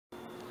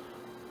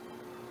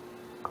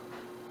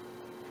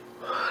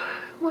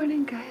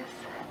Morning, guys.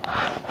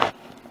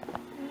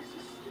 There's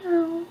the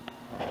snow.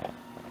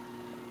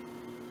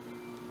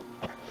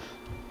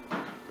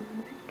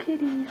 And the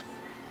kitties.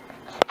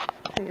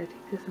 I gotta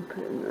take this and put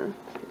it in the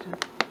kitchen.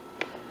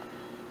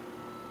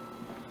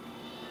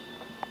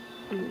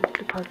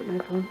 Deposit my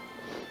phone.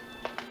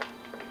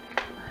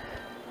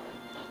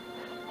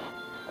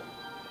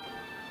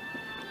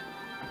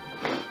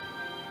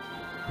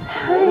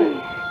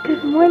 Hi,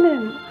 good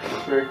morning.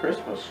 Merry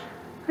Christmas.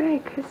 Merry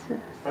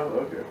Christmas. I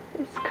love you.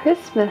 It's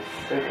Christmas.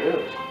 It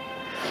is.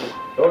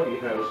 Doggy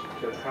has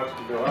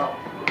to go out.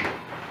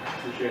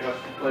 And she has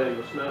to play in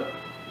the snow.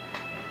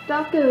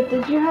 Doggo,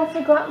 did you have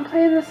to go out and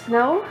play in the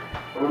snow?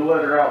 I'm gonna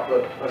let her out,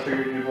 but I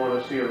figured you'd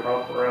want to see her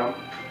romp around.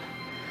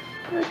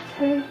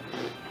 Okay.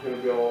 It's gonna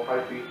be all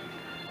hypey.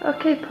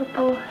 Okay,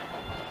 Popo.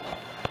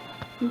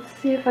 Let's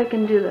see if I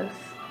can do this.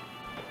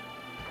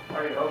 I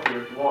can help you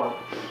if you want.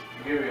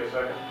 Give me a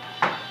second.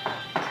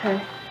 Okay.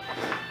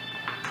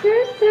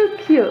 You're so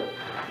cute.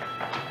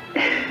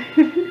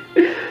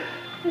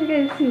 You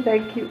guys see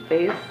that cute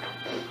face?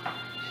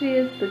 She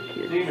is the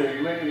cutest. Dina, are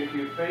you making a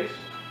cute face?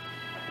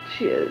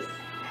 She is.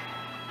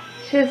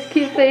 She has a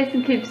cute face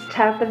and keeps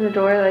tapping the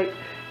door like,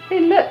 hey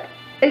look,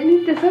 I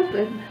need this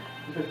open.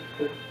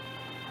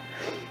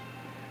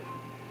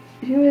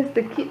 You is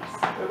the cutest.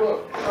 Hey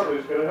look,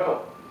 Charlie's gonna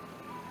help.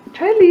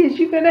 Charlie, is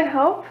you gonna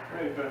help?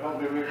 Hey, you gonna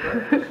help me make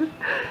breakfast?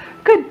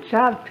 Good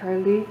job,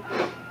 Charlie.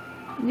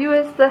 You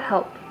is the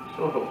help.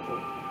 So helpful.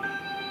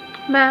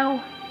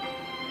 Mau.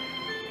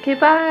 Okay,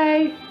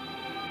 bye.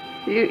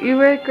 You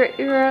were great.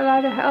 You were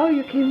allowed to help. Oh,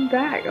 you came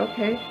back.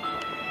 Okay.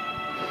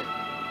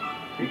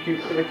 Be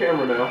cute for the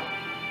camera now.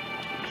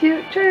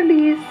 Cute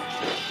Charlies.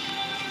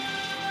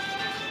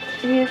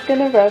 He's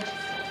gonna rub.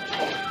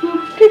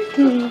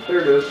 Tee-tee.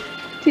 There it is.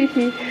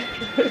 Tee-tee.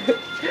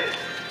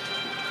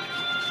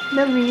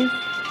 Nummies.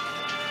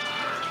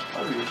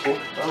 I'm beautiful.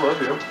 I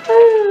love you.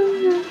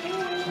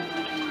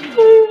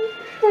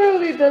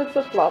 Charlie does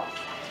the flops.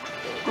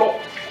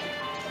 Flop.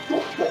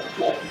 Flop, flop,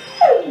 flop.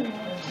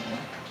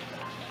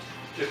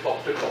 Just flop,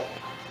 just flop.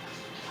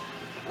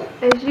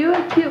 Is you a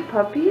cute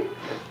puppy?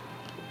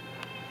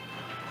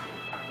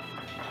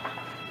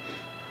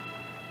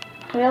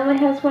 He only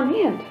has one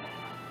hand.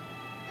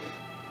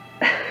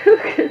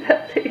 Look at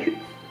that face.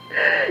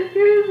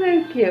 You're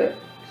so cute.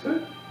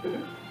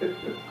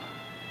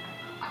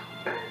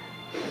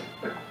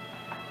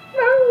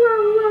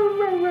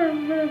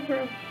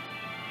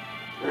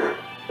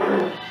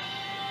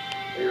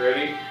 Are you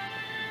ready,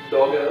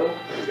 doggo?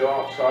 Go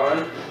outside,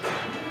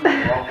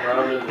 walk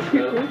around in the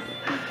snow.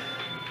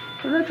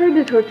 I'm not trying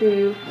to torture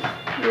you.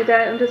 Your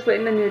dad, I'm just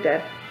waiting on your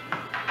dad.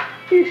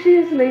 She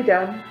is laid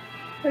down.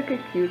 Look how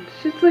cute.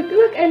 She's like,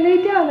 look, I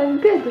lay down, I'm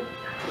good.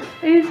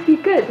 I used to be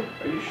good.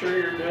 Are you sure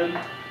you're good?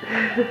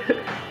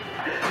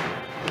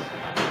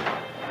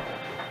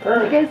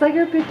 You guys like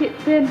her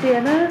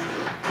bandana?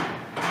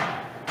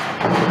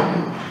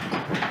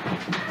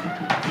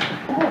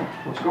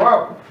 Let's go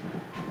out.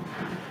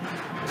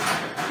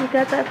 We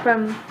got that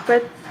from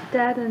Brett's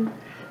dad and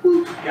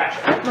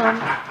Gotcha. mom.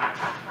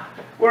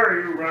 Where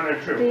are you running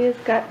to? They's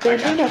got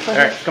bandana for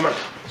her. Alright, come on.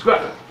 Let's go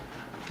out.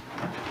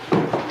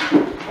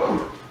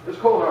 It's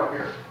cold out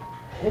here.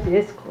 It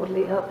is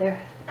coldly out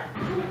there.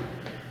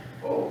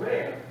 Oh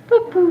man.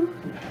 Poo-poo.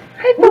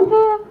 Hi,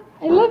 Poo-poo.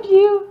 I love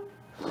you.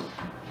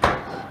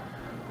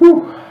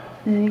 Whew.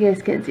 And you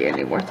guys can't see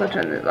anymore, so I'll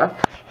turn this off.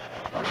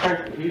 I'll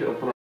crank the heat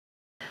up.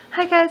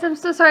 Hi guys, I'm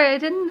so sorry I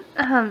didn't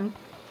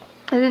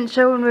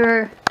show when we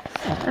were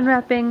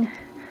unwrapping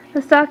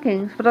the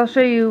stockings, but I'll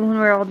show you when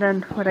we're all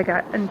done what I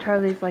got. And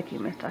Charlie's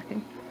liking my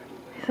stocking.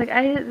 He's like,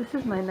 this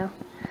is mine now.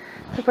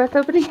 So Brett's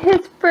opening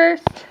his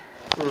first.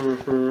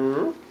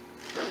 Mm-hmm.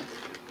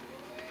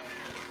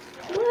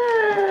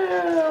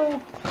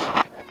 Wow!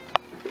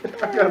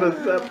 I got a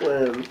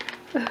Zeppelin.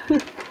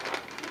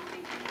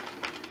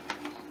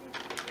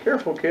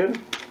 Careful, kid.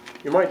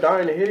 You might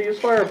die in a hideous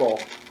fireball.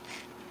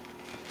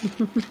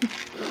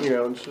 You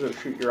know, instead of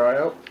shoot your eye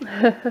out.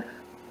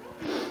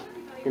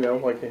 You know,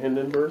 like the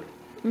Hindenburg.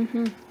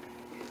 Mm-hmm.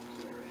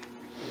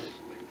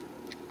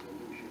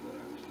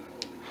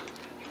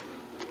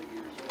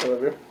 I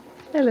love you.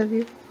 I love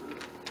you.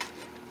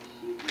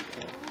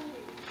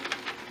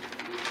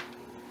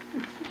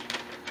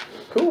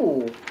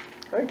 Cool.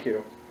 Thank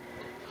you.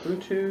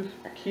 Bluetooth,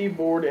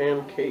 keyboard,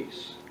 and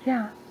case.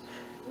 Yeah.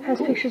 It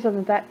has pictures on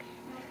the back.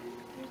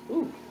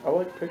 Ooh, I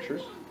like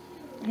pictures.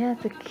 Yeah,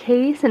 it's a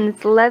case and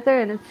it's leather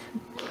and it's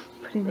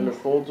pretty And nice.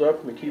 it folds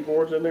up and the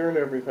keyboard's in there and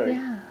everything.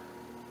 Yeah.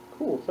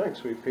 Cool, thanks,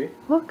 Sweet Pea.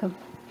 Welcome.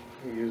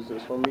 You use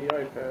this on the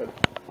iPad.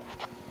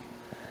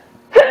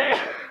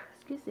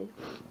 Excuse me.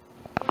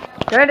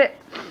 Got it.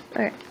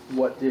 Alright.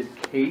 What did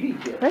Katie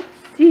get? Let's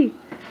see.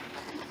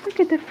 Look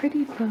at the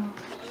pretty bow.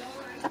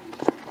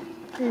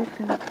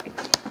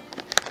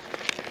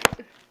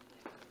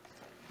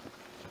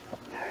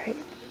 Alright.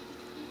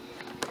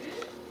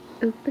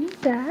 Open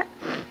that.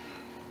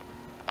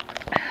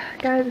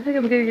 Guys, I think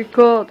I'm gonna get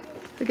cold.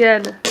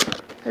 Again.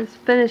 I just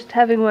finished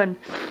having one.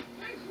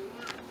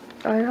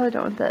 Oh, I really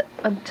don't want that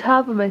on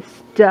top of my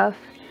stuff.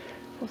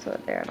 Also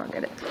there, I don't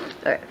get it.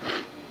 Alright.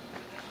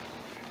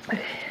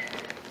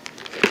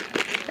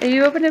 Are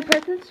you opening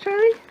presents,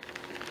 Charlie?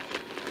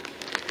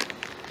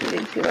 I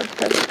think he loves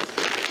presents.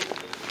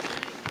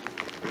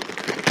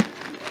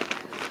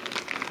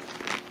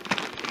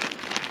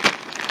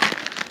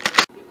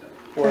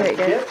 Alright,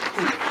 guys.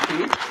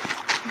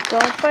 Let's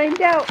all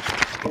find out.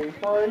 We'll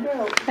find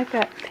out. I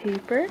got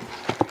paper.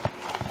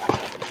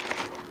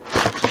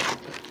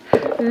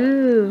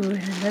 Ooh,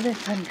 and another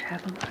fun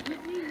travel mug.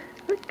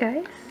 Look,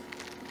 guys.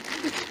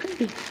 It's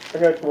pretty. I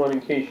got one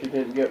in case you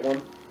didn't get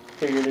one.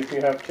 Figured if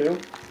you have two,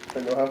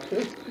 then you'll have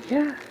two.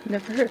 Yeah,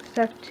 never hurts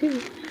to have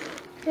two.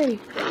 Hey.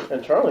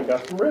 And Charlie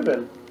got some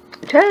ribbon.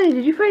 Charlie,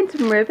 did you find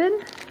some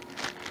ribbon?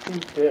 He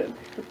did.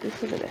 Put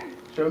this over there.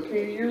 Show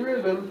Katie your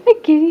ribbon. Hey,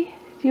 Kitty.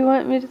 Do you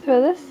want me to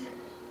throw this?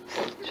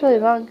 It's really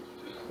long.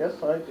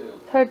 Yes, I do.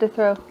 It's hard to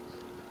throw.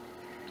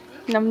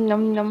 Num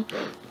num num.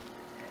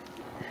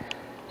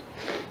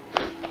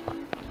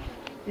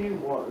 He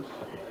was.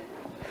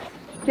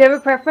 Do you have a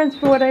preference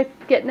for what I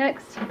get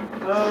next?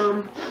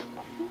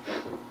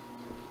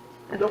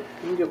 Nope.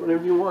 You can get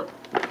whatever you want.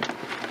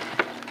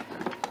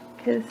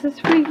 Okay, this is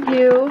for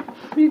you.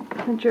 Let me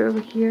punch her over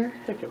here.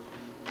 Thank you.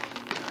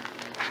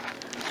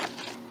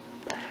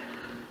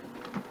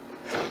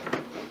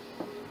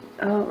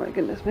 Oh my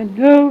goodness, my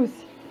nose.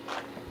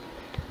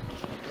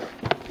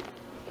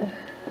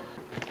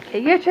 Okay,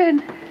 your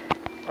turn.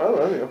 I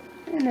love you.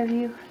 I love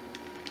you.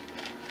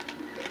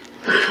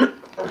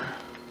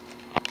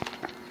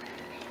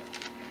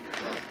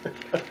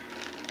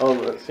 I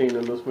love that scene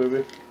in this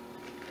movie.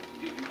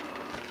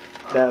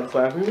 Dad's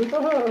laughing. He's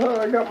like,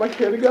 I got my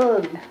kid a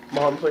gun.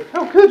 Mom's like,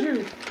 how could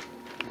you?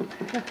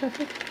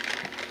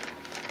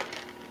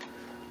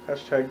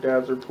 Hashtag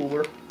dads are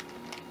cooler.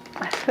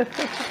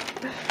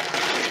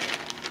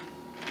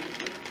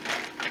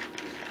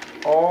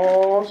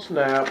 Oh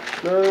snap.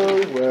 No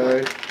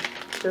way.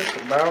 It's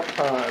about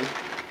time.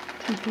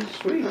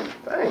 Sweet.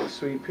 Thanks,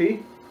 Sweet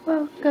Pea.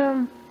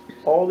 Welcome.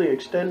 All the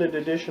extended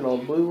edition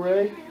on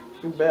Blu-ray.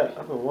 You bet.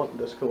 I've been wanting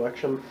this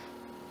collection.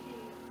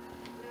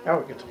 Now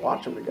we get to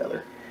watch them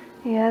together.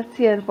 Yeah, that's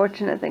the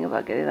unfortunate thing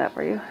about getting that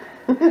for you.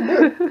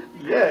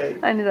 Yay.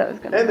 I knew that was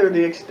gonna And they're happen.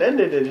 the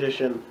extended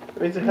edition.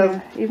 It means it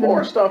has even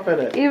more stuff in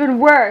it. Even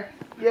worse.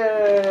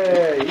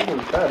 Yay! Even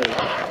better.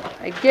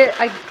 I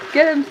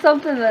get him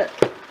something that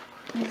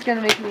he's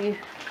gonna make me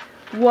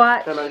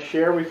watch. Can I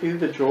share with you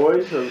the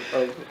joys of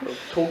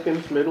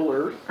Tolkien's Middle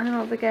Earth? I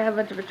don't think I have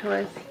much of a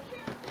choice.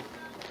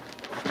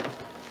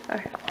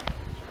 Alright.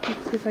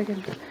 Let's see if I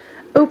can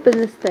open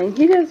this thing.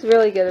 He does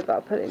really good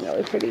about putting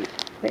really pretty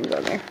things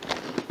on there.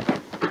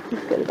 He's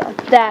good about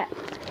that.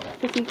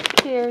 Because he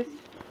cares.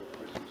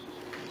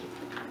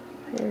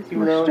 There's Even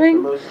more though string.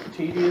 it's the most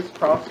tedious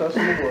process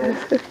in the world.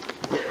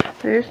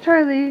 There's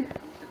Charlie.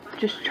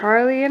 Just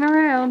Charlieing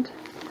around.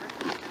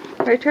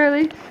 Right,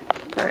 Charlie?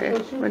 Sorry,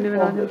 we're moving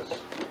on him.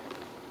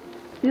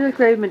 You look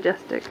very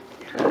majestic,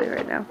 Charlie,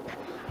 right now.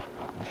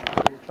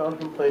 You're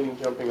contemplating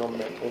jumping on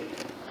Maple.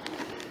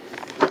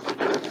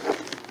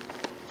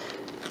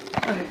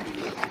 Okay.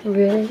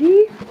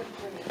 Ready?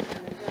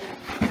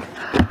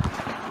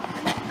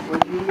 What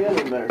did you get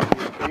in there?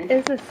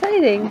 It's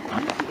exciting.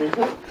 Is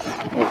it?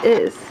 It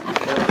is. I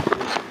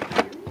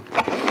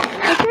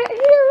got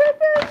hair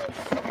ribbons!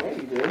 Yeah,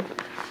 you did.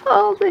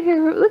 All the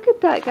hair ribbons. Look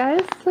at that,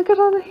 guys. Look at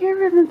all the hair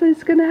ribbons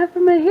he's gonna have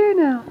in my hair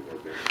now.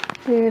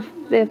 They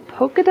have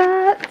polka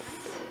dots.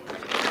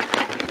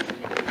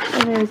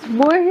 And there's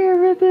more hair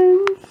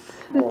ribbons.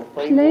 More With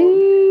plain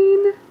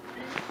plain.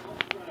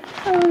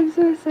 Oh, I'm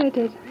so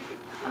excited.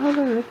 All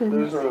the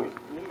ribbons. Those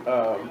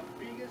are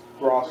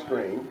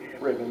drawstring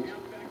ribbons.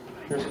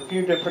 There's a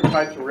few different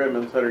types of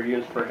ribbons that are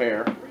used for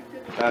hair.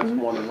 That's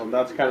one of them.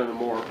 That's kind of the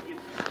more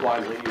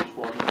widely used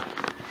one.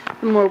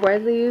 More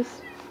widely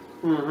used.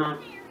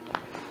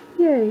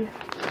 Mm-hmm. Yay.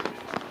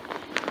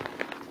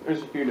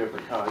 There's a few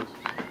different kinds.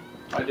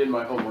 I did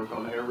my homework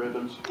on hair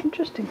ribbons.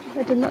 Interesting.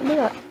 I did not know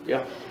that.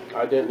 Yeah,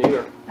 I didn't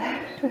either.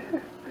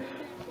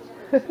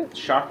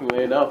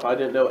 Shockingly enough, I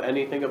didn't know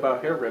anything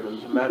about hair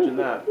ribbons. Imagine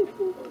that.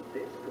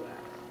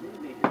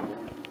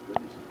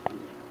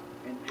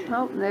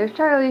 Oh, there's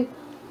Charlie.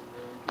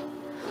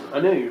 I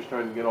knew you was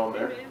trying to get on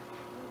there.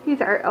 He's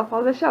our elf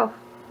on the shelf.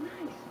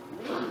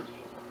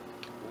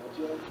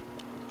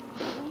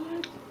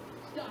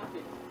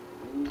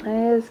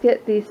 Let's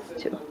get these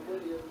two.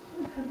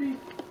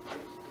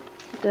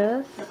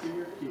 This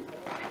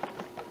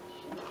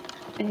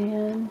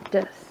and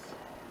this.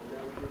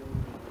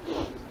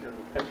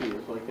 Peppy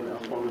is like an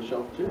elf on the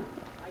shelf too.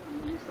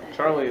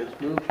 Charlie has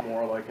moved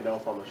more like an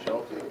elf on the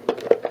shelf.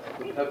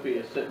 When Peppy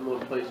is sitting in one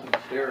place and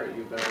stare at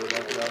you better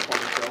like an elf on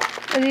the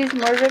shelf. Are these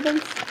more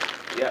ribbons?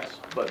 Yes,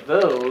 but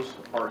those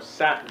are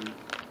satin.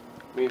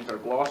 Means they're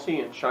glossy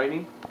and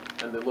shiny,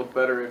 and they look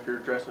better if you're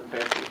dressing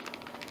fancy.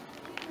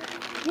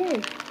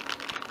 Yay.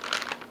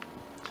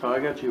 So I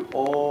got you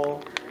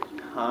all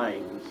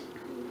kinds.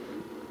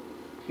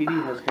 Kitty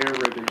has hair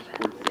ribbons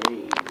for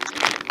days.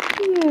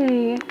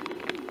 Yay.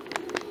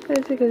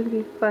 Those are going to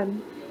be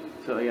fun.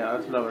 So yeah,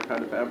 that's another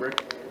kind of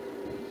fabric.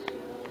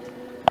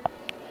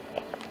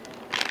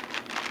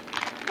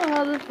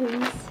 All the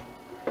things.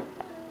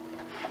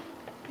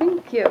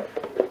 Thank you.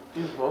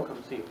 You're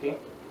welcome, CP.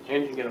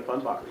 And you can get a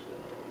fun box.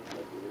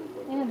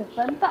 And a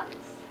fun box.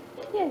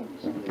 Yay.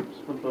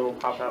 With a little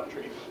pop-out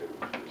tree.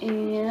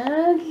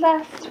 And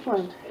last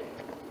one.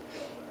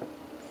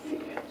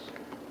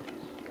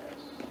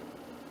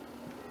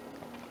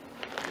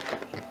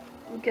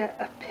 We got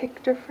a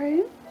picture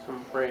frame.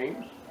 Some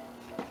frames.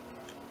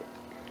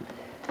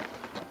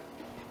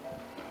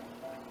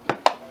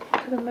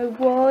 Put on my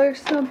wall or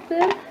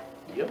something.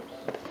 Yep.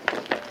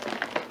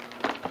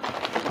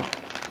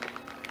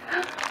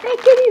 Hey,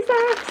 kitty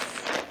socks!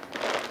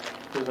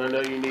 Because I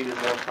know you needed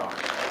more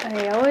socks.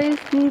 I always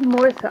need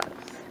more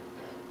socks.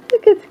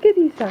 Look, it's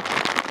kitty socks.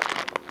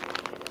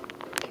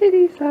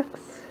 Kitty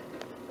socks.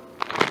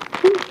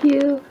 Thank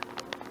you.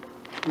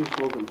 You're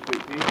welcome,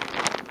 sweet pea.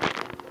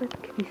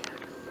 But kitty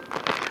socks.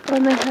 Oh,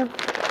 and they have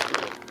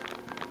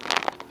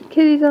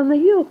kitties on the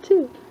heel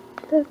too.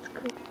 That's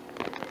cool.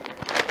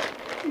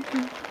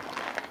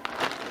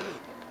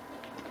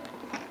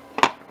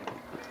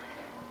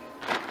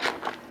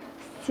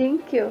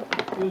 Thank you.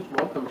 You're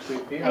welcome,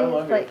 sweet pea. I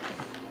love like, it.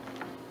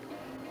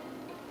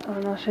 oh,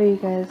 and I'll show you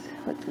guys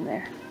what's in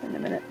there in a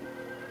minute.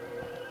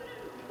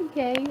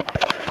 Yay.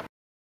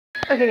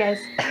 Okay, guys.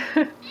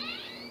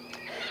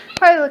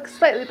 Probably looks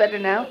slightly better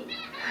now.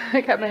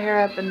 I got my hair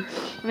up and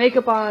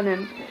makeup on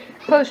and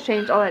clothes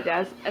changed, all that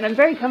jazz. And I'm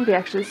very comfy,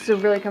 actually. This is a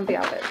really comfy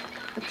outfit.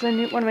 It's one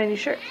of my new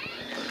shirts.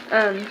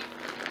 But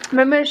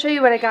I'm going to show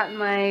you what I got in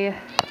my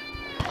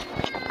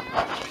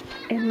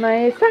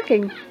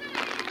stocking.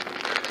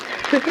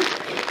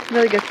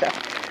 Really good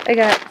stuff. I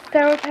got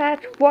Sour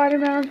Patch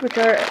watermelons, which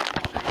are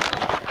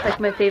like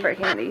my favorite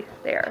candy.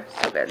 They are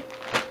so good.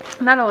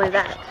 Not only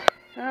that,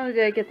 not only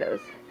did I get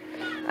those,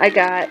 I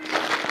got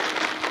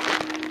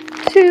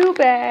 2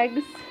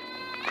 bags.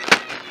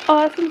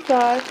 Awesome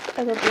sauce.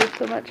 I love those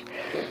so much.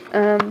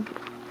 And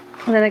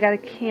then I got a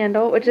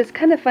candle, which is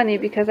kind of funny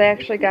because I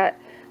actually got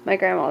my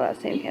grandma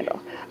that same candle.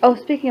 Oh,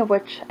 speaking of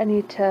which, I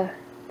need to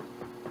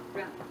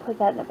put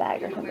that in a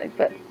bag or something.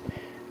 But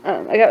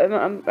I got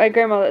my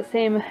grandma that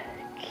same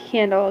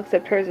candle,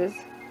 except hers is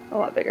a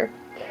lot bigger.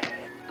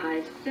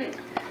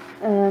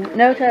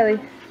 No, Charlie.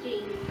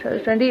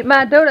 Charlie's trying to eat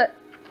my donut.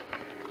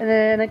 And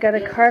then I got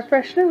a car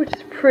freshener, which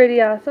is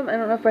pretty awesome. I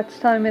don't know if Brett's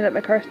telling me that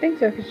my car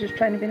stinks or if he's just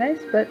trying to be nice,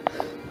 but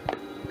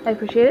I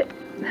appreciate it.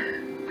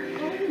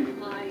 Oh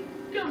my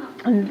God.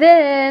 And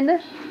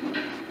then,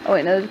 oh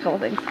wait, no, there's a couple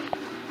things.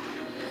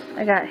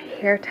 I got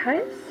hair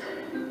ties.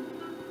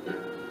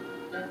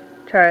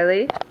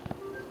 Charlie.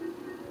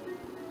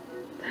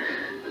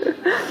 I'm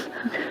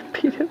gonna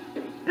beat him.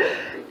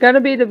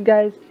 Gonna beat him,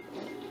 guys.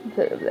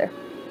 Put it over there.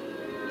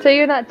 So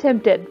you're not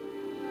tempted.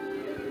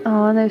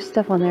 Oh, and there's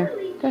stuff on there.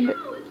 Okay.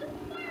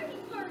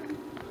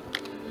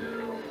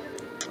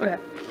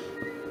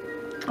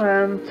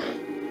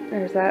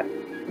 There's that.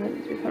 That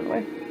needs to be thrown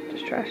away.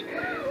 Just trash.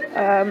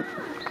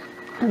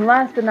 And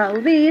last but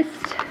not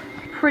least,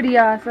 pretty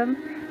awesome.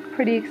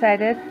 Pretty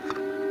excited.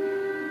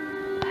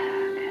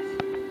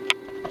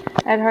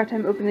 I had a hard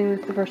time opening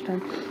this the first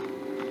time.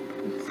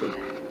 Let's see.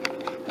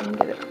 I can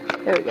get it.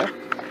 There we go.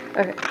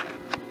 Okay.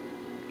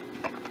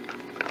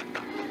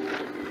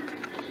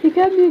 He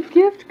got me a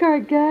gift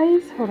card,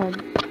 guys. Hold on.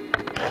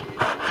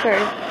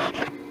 Sorry.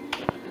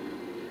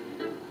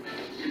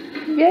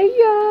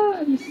 Yeah,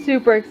 I'm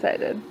super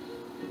excited.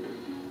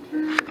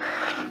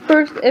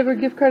 First ever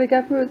gift card I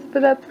got for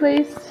that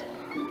place.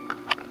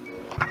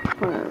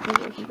 Oh no,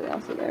 there's something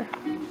else in there.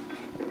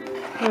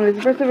 Anyways,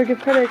 the first ever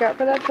gift card I got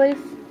for that place.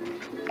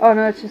 Oh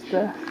no, it's just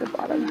the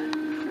bottom.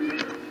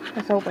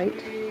 That's all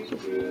white.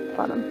 Just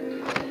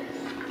bottom.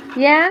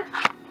 Yeah?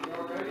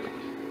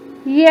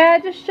 Yeah,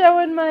 just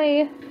showing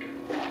my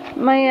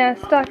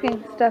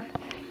stocking stuff.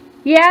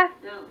 Yeah?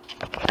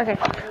 Okay,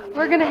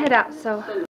 we're gonna head out, so